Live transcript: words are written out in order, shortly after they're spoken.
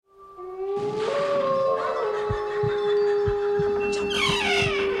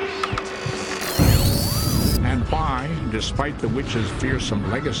despite the witch's fearsome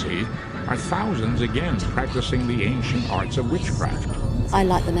legacy, are thousands again practicing the ancient arts of witchcraft. I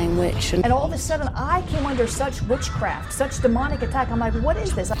like the name witch. And all of a sudden, I came under such witchcraft, such demonic attack. I'm like, what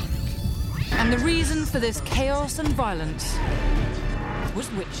is this? And the reason for this chaos and violence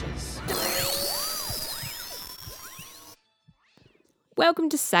was witches. Welcome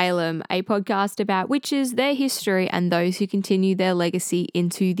to Salem, a podcast about witches, their history, and those who continue their legacy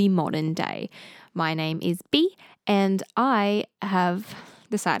into the modern day. My name is Bea, and I have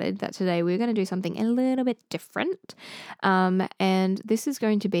decided that today we're going to do something a little bit different. And this is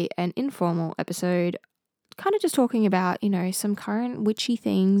going to be an informal episode, kind of just talking about, some current witchy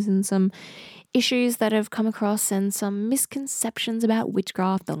things and some issues that have come across and some misconceptions about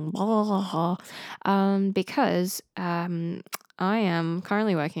witchcraft and blah, blah, blah. Because I am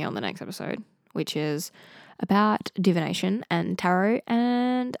currently working on the next episode, which is about divination and tarot,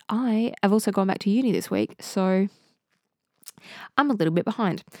 and I have also gone back to uni this week, so I'm a little bit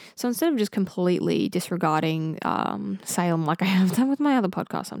behind. So instead of just completely disregarding Salem like I have done with my other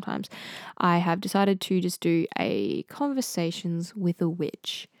podcast sometimes, I have decided to just do a Conversations with a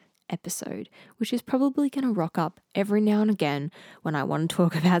Witch episode, which is probably going to rock up every now and again when I want to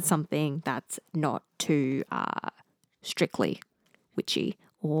talk about something that's not too strictly witchy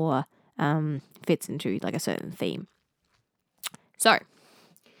or fits into like a certain theme. So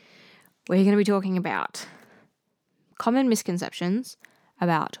we're going to be talking about common misconceptions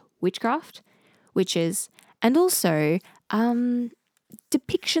about witchcraft, witches, and also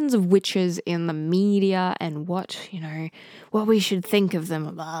depictions of witches in the media and what we should think of them.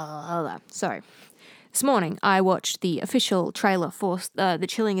 Blah, blah, blah. So this morning I watched the official trailer for The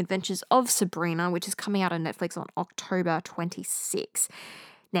Chilling Adventures of Sabrina, which is coming out on Netflix on October 26.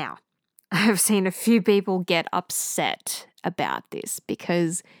 Now, I've seen a few people get upset about this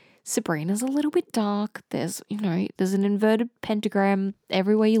because Sabrina's a little bit dark. There's an inverted pentagram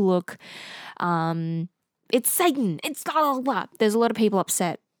everywhere you look. It's Satan. It's blah, blah, blah. There's a lot of people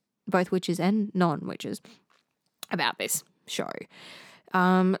upset, both witches and non-witches, about this show.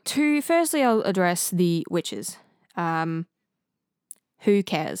 Firstly, I'll address the witches. Who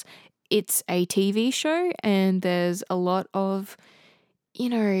cares? It's a TV show, and there's a lot of,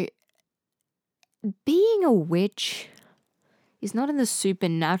 being a witch is not in the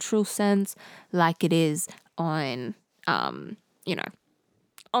supernatural sense like it is on, on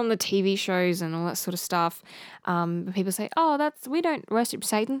the TV shows and all that sort of stuff. People say, we don't worship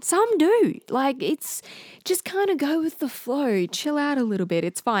Satan. Some do. Like, it's just kind of go with the flow. Chill out a little bit.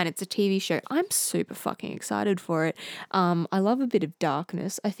 It's fine. It's a TV show. I'm super fucking excited for it. I love a bit of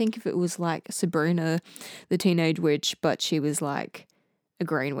darkness. I think if it was like Sabrina, the teenage witch, but she was like a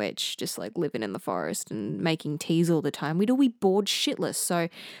green witch, just like living in the forest and making teas all the time, we'd all be bored shitless. So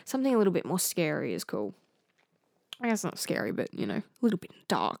something a little bit more scary is cool. I guess not scary, but, a little bit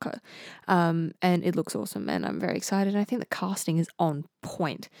darker. And it looks awesome, and I'm very excited. I think the casting is on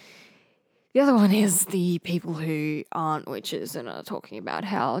point. The other one is the people who aren't witches and are talking about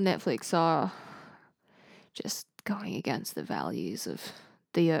how Netflix are just going against the values of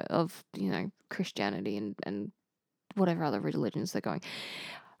Christianity and whatever other religions they're going.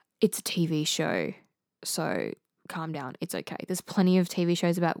 It's a TV show, so calm down. It's okay. There's plenty of TV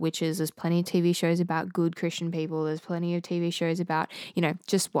shows about witches. There's plenty of TV shows about good Christian people. There's plenty of TV shows about,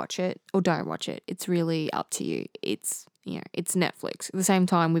 just watch it or don't watch it. It's really up to you. It's Netflix. At the same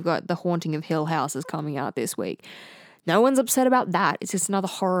time, we've got The Haunting of Hill House is coming out this week. No one's upset about that. It's just another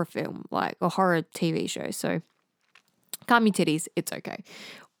horror film, like a horror TV show. So calm your titties. It's okay.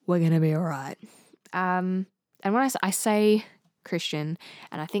 We're going to be all right. And when I say Christian,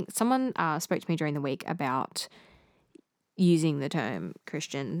 and I think someone spoke to me during the week about using the term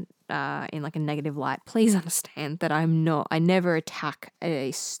Christian in like a negative light, please understand that I never attack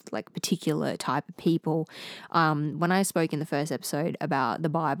a particular type of people. When I spoke in the first episode about the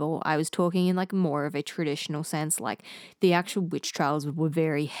Bible, I was talking in like more of a traditional sense, like the actual witch trials were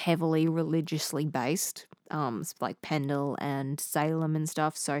very heavily religiously based, like Pendle and Salem and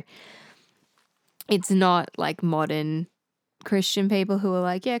stuff. So it's not like modern Christian people who are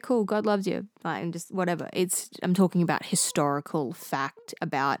like, yeah, cool, God loves you, like, and just whatever. I'm talking about historical fact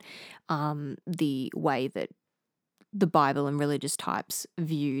about the way that the Bible and religious types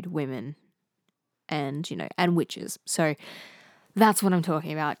viewed women and, and witches. So That's what I'm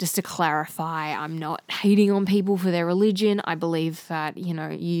talking about. Just to clarify, I'm not hating on people for their religion. I believe that,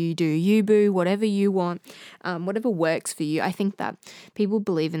 you do you, boo, whatever you want, whatever works for you. I think that people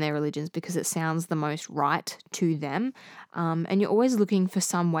believe in their religions because it sounds the most right to them. And you're always looking for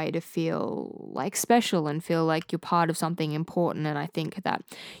some way to feel like special and feel like you're part of something important. And I think that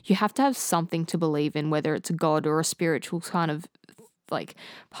you have to have something to believe in, whether it's a God or a spiritual kind of like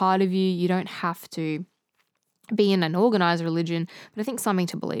part of you. You don't have to be in an organized religion, but I think something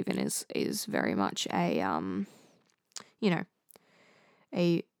to believe in is very much a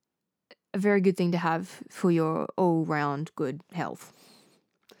a very good thing to have for your all round good health.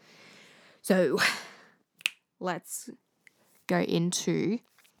 So let's go into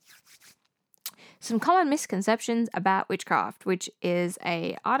some common misconceptions about witchcraft, which is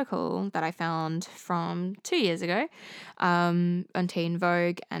a article that I found from 2 years ago on Teen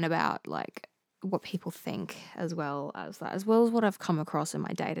Vogue, and about like what people think as well as what I've come across in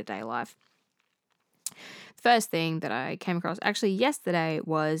my day-to-day life. The first thing that I came across actually yesterday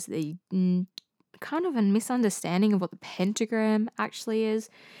was the kind of a misunderstanding of what the pentagram actually is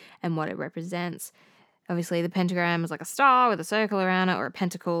and what it represents. Obviously, the pentagram is like a star with a circle around it, or a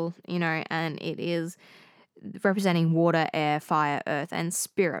pentacle, and it is representing water, air, fire, earth, and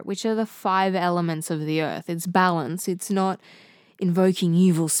spirit, which are the 5 elements of the earth. It's balance. It's not invoking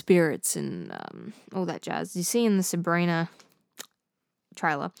evil spirits and all that jazz. You see in the Sabrina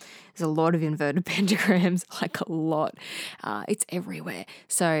trailer, there's a lot of inverted pentagrams, like a lot. It's everywhere.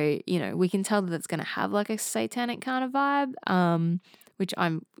 So, we can tell that it's going to have like a satanic kind of vibe, which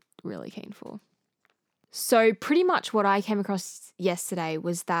I'm really keen for. So pretty much what I came across yesterday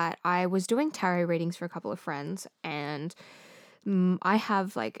was that I was doing tarot readings for a couple of friends, and I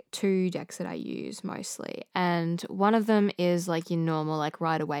have like 2 decks that I use mostly, and one of them is like your normal like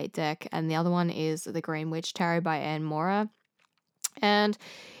Rider-Waite deck, and the other one is the Green Witch Tarot by Anne Mora, and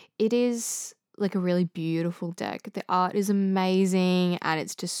it is like a really beautiful deck. The art is amazing, and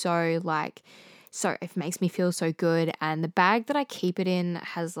it's just so it makes me feel so good. And the bag that I keep it in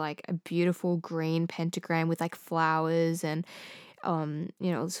has like a beautiful green pentagram with like flowers and all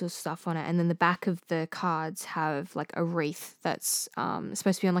sort of stuff on it. And then the back of the cards have like a wreath that's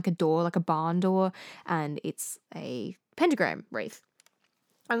supposed to be on like a door, like a barn door, and it's a pentagram wreath.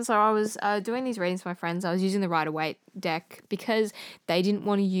 And so I was doing these readings for my friends. I was using the Rider-Waite deck because they didn't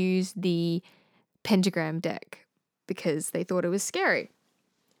want to use the pentagram deck because they thought it was scary.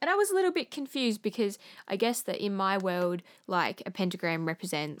 And I was a little bit confused because I guess that in my world, like a pentagram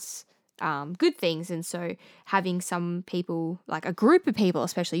represents good things. And so having some people, like a group of people,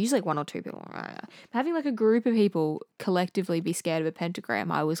 especially usually like 1 or 2 people, having like a group of people collectively be scared of a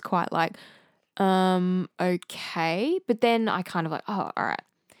pentagram, I was quite like, okay. But then I kind of like, oh, all right,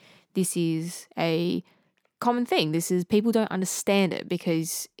 this is a common thing. This is, people don't understand it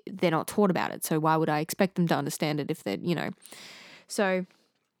because they're not taught about it. So why would I expect them to understand it if they're, so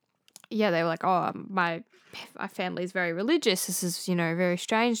yeah, they were like, oh, my family is very religious. This is, very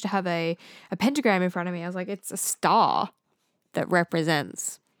strange to have a pentagram in front of me. I was like, it's a star that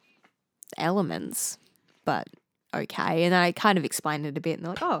represents elements, but okay. And I kind of explained it a bit, and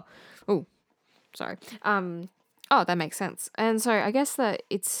they're like, oh, sorry. That makes sense. And so I guess that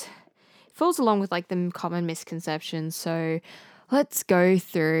it falls along with like the common misconceptions. So let's go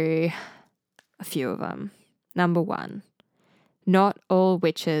through a few of them. Number 1, not all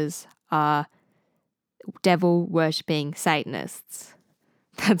witches are devil-worshipping Satanists.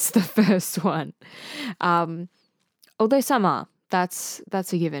 That's the first one. Although some are. That's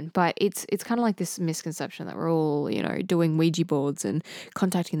a given. But it's kind of like this misconception that we're all, doing Ouija boards and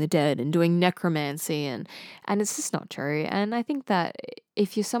contacting the dead and doing necromancy, and it's just not true. And I think that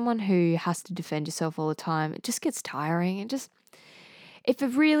if you're someone who has to defend yourself all the time, it just gets tiring. And just if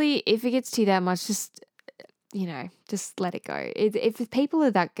it gets to you that much, just let it go. If people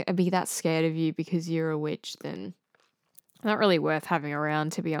are that scared of you because you're a witch, then not really worth having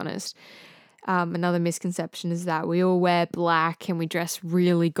around, to be honest. Another misconception is that we all wear black and we dress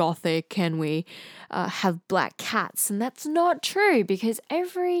really gothic and we have black cats, and that's not true because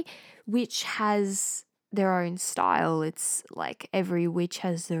every witch has their own style. It's like every witch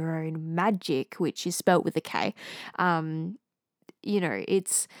has their own magic, which is spelt with a K.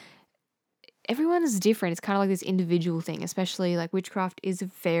 It's everyone is different. It's kind of like this individual thing, especially like witchcraft is a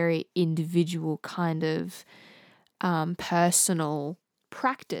very individual kind of personal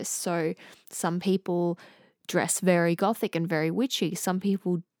practice. So some people dress very gothic and very witchy. Some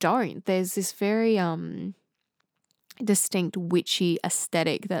people don't. There's this very distinct witchy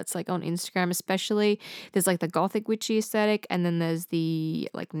aesthetic that's like on Instagram especially. There's like the gothic witchy aesthetic, and then there's the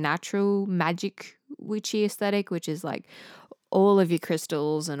like natural magic witchy aesthetic, which is like all of your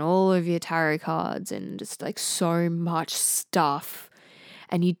crystals and all of your tarot cards and just like so much stuff.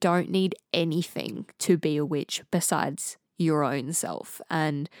 And you don't need anything to be a witch besides your own self.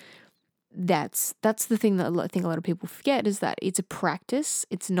 And that's the thing that I think a lot of people forget, is that it's a practice.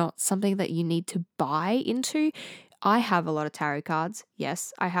 It's not something that you need to buy into. I have a lot of tarot cards.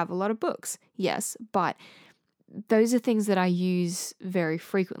 Yes. I have a lot of books. Yes. But those are things that I use very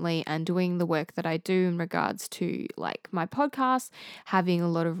frequently, and doing the work that I do in regards to like my podcast, having a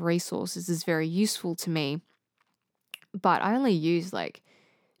lot of resources is very useful to me. But I only use like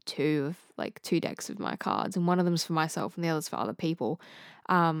two decks of my cards, and one of them's for myself and the other's for other people.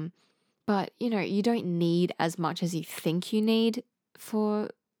 But you don't need as much as you think you need for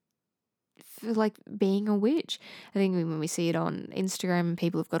like being a witch. I think when we see it on Instagram and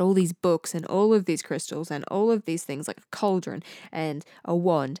people have got all these books and all of these crystals and all of these things, like a cauldron and a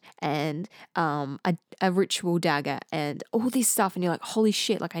wand and a ritual dagger and all this stuff, and you're like, holy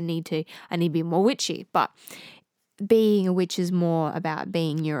shit, like I need to be more witchy. But being a witch is more about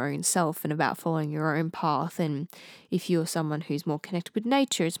being your own self and about following your own path. And if you're someone who's more connected with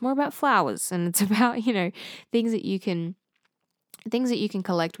nature, it's more about flowers, and it's about, things that you can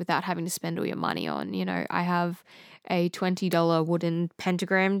collect without having to spend all your money on. I have a $20 wooden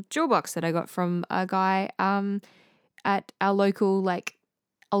pentagram jewel box that I got from a guy at our local like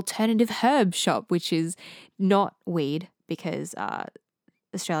alternative herb shop, which is not weed because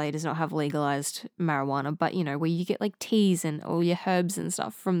Australia does not have legalized marijuana, but where you get like teas and all your herbs and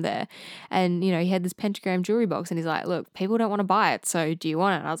stuff from there. And he had this pentagram jewelry box, and he's like, look, people don't want to buy it, so do you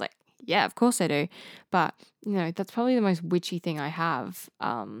want it? And I was like, yeah, of course I do. But that's probably the most witchy thing I have,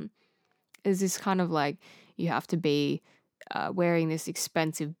 is this kind of like, you have to be wearing this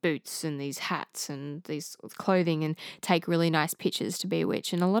expensive boots and these hats and these clothing and take really nice pictures to be a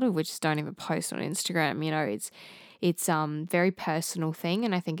witch. And a lot of witches don't even post on Instagram. It's very personal thing,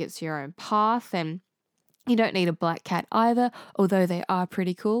 and I think it's your own path. And you don't need a black cat either, although they are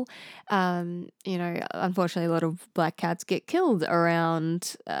pretty cool. Unfortunately, a lot of black cats get killed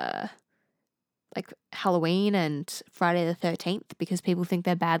around like Halloween and Friday the 13th because people think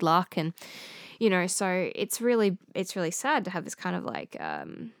they're bad luck. And, so it's really sad to have this kind of like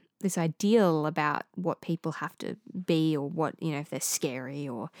this ideal about what people have to be, or what, if they're scary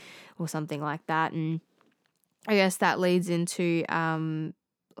or something like that. And I guess that leads into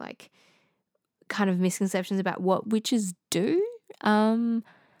like kind of misconceptions about what witches do. I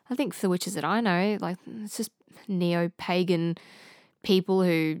think for the witches that I know, like it's just neo-pagan people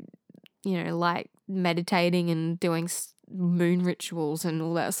who, like meditating and doing moon rituals and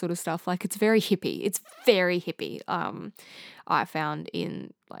all that sort of stuff. Like it's very hippie. It's very hippie. I found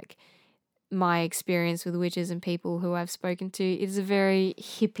in like my experience with witches and people who I've spoken to, it is a very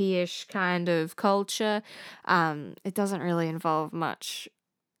hippie-ish kind of culture. It doesn't really involve much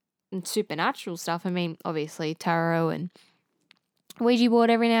supernatural stuff. I mean, obviously tarot and Ouija board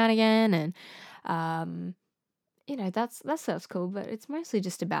every now and again, and that stuff's cool. But it's mostly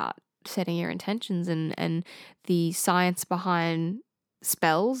just about setting your intentions and the science behind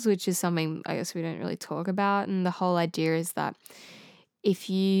spells, which is something I guess we don't really talk about. And the whole idea is that if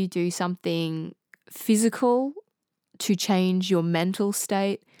you do something physical to change your mental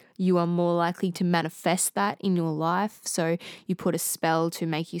state, you are more likely to manifest that in your life. So you put a spell to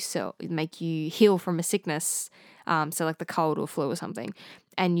make you heal from a sickness, so like the cold or flu or something,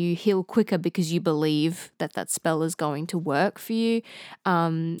 and you heal quicker because you believe that spell is going to work for you.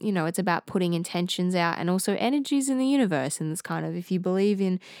 It's about putting intentions out, and also energies in the universe. And it's kind of, if you believe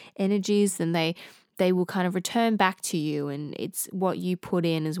in energies, then they will kind of return back to you, and it's what you put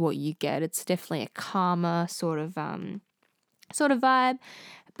in is what you get. It's definitely a karma sort of vibe.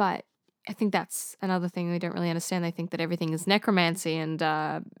 But I think that's another thing they don't really understand. They think that everything is necromancy and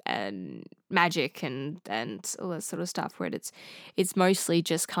magic and all that sort of stuff, where it's mostly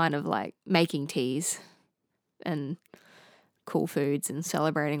just kind of like making teas and cool foods and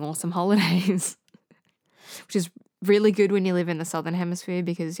celebrating awesome holidays, which is really good when you live in the southern hemisphere,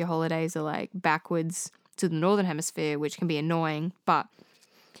 because your holidays are like backwards to the northern hemisphere, which can be annoying. But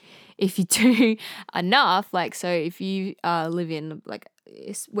if you do enough, like, so if you live in like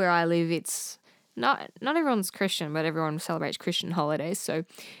where I live, it's not everyone's Christian, but everyone celebrates Christian holidays. So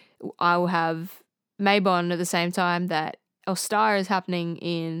I will have Mabon at the same time that Elstar is happening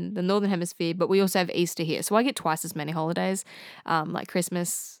in the northern hemisphere, but we also have Easter here. So I get twice as many holidays, like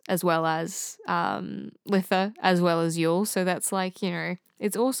Christmas as well as Litha as well as Yule. So that's like,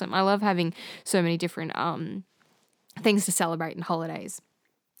 it's awesome. I love having so many different things to celebrate in holidays.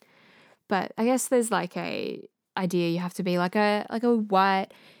 But I guess there's like a idea you have to be like a white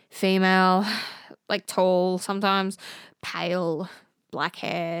female, like tall sometimes, pale, black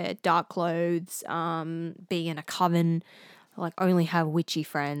hair, dark clothes, being in a coven, like only have witchy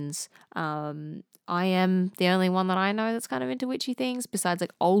friends. I am the only one that I know that's kind of into witchy things, besides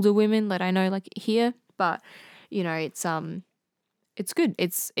like older women that I know like here. But it's good.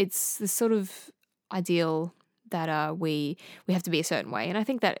 It's this sort of ideal that we have to be a certain way, and I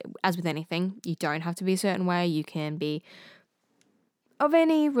think that as with anything, you don't have to be a certain way. You can be of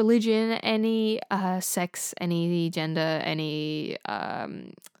any religion, any sex, any gender, any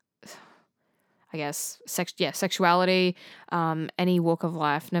I guess sexuality, any walk of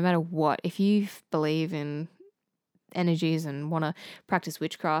life, no matter what. If you believe in energies and want to practice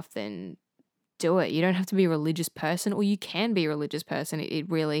witchcraft, then do it. You don't have to be a religious person, or you can be a religious person. It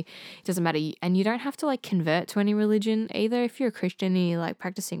really doesn't matter. And you don't have to like convert to any religion either. If you're a Christian and you're like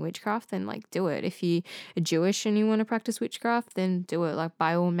practicing witchcraft, then like do it. If you're Jewish and you want to practice witchcraft, then do it. Like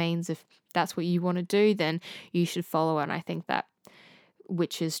by all means, if that's what you want to do, then you should follow it. And I think that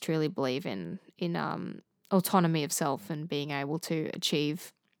witches truly believe in autonomy of self and being able to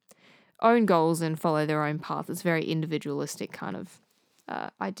achieve own goals and follow their own path. It's very individualistic kind of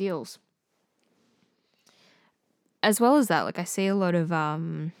ideals. As well as that, like I see a lot of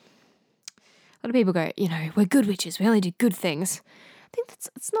people go, we're good witches, we only do good things. I think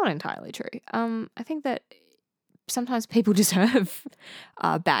it's not entirely true. I think that sometimes people deserve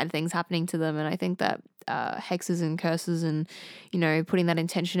bad things happening to them, and I think that hexes and curses and putting that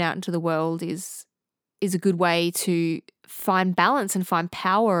intention out into the world is a good way to find balance and find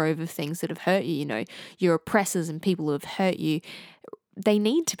power over things that have hurt you. Your oppressors and people who have hurt you, they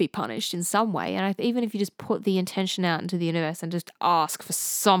need to be punished in some way. And even if you just put the intention out into the universe and just ask for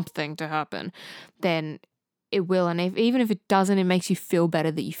something to happen, then it will. And even if it doesn't, it makes you feel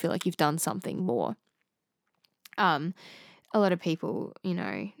better that you feel like you've done something more. A lot of people,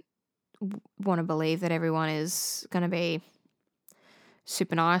 want to believe that everyone is going to be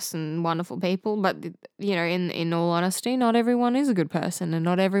super nice and wonderful people. But, in all honesty, not everyone is a good person, and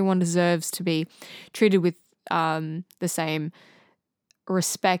not everyone deserves to be treated with the same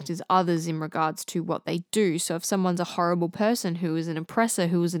respect as others in regards to what they do. So if someone's a horrible person who is an oppressor,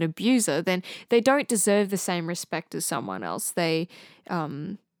 who is an abuser, then they don't deserve the same respect as someone else. They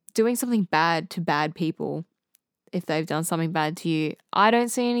doing something bad to bad people, if they've done something bad to you, I don't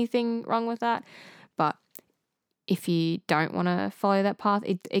see anything wrong with that. But if you don't want to follow that path,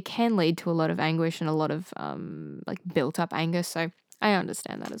 it can lead to a lot of anguish and a lot of built up anger. So I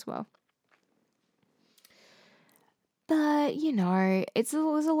understand that as well. But, there's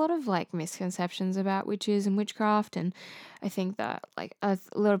a lot of misconceptions about witches and witchcraft, and I think that a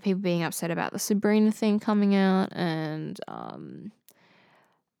lot of people being upset about the Sabrina thing coming out, and I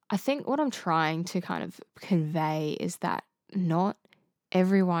think what I'm trying to kind of convey is that not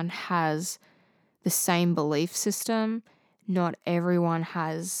everyone has the same belief system, not everyone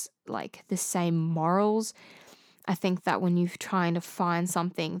has the same morals. I think that when you're trying to find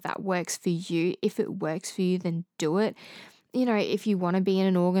something that works for you, if it works for you, then do it. If you want to be in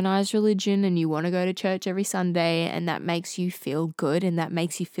an organized religion and you want to go to church every Sunday and that makes you feel good and that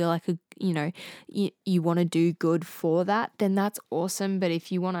makes you feel like you want to do good for that, then that's awesome. But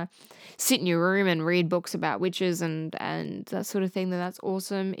if you want to sit in your room and read books about witches and that sort of thing, then that's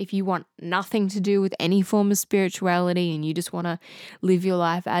awesome. If you want nothing to do with any form of spirituality and you just want to live your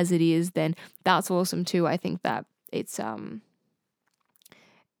life as it is, then that's awesome too. I think that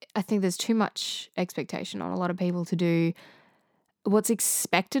I think there's too much expectation on a lot of people to do what's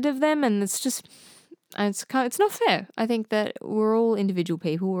expected of them, and it's not fair. I think that we're all individual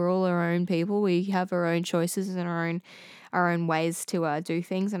people. We're all our own people. We have our own choices and our own ways to do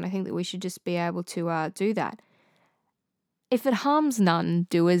things, and I think that we should just be able to do that. If it harms none,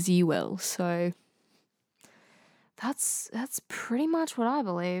 do as you will. So that's pretty much what I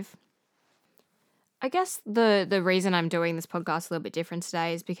believe. I guess the reason I'm doing this podcast a little bit different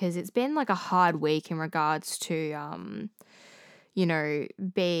today is because it's been a hard week in regards to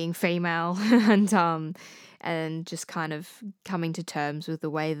being female and just kind of coming to terms with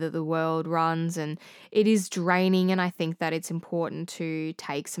the way that the world runs, and it is draining, and I think that it's important to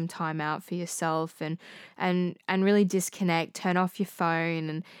take some time out for yourself and really disconnect, turn off your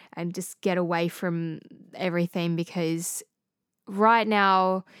phone and just get away from everything, because right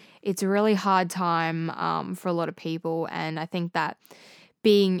now it's a really hard time for a lot of people, and I think that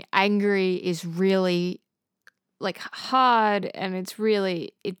being angry is really hard, and it's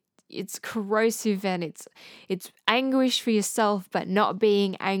really it's corrosive, and it's anguish for yourself, but not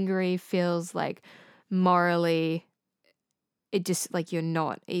being angry feels morally it just you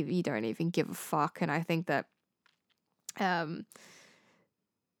don't even give a fuck. And I think that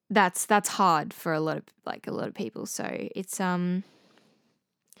that's hard for a lot of people. So it's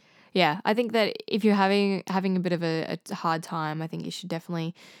yeah, I think that if you're having a bit of a hard time, I think you should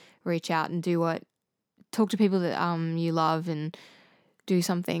definitely reach out and talk to people that you love and do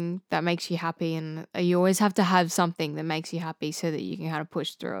something that makes you happy. And you always have to have something that makes you happy so that you can kind of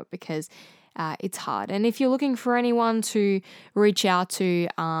push through it, because it's hard. And if you're looking for anyone to reach out to,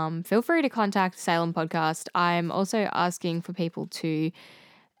 feel free to contact Salem Podcast. I'm also asking for people to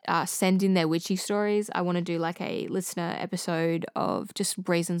send in their witchy stories. I want to do like a listener episode of just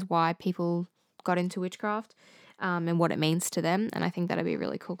reasons why people got into witchcraft and what it means to them. And I think that'd be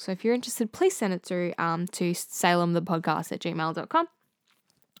really cool. So if you're interested, please send it through to salemthepodcast@gmail.com.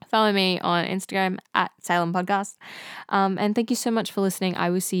 Follow me on Instagram @Salem Podcast. And thank you so much for listening. I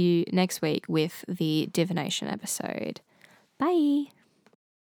will see you next week with the divination episode. Bye.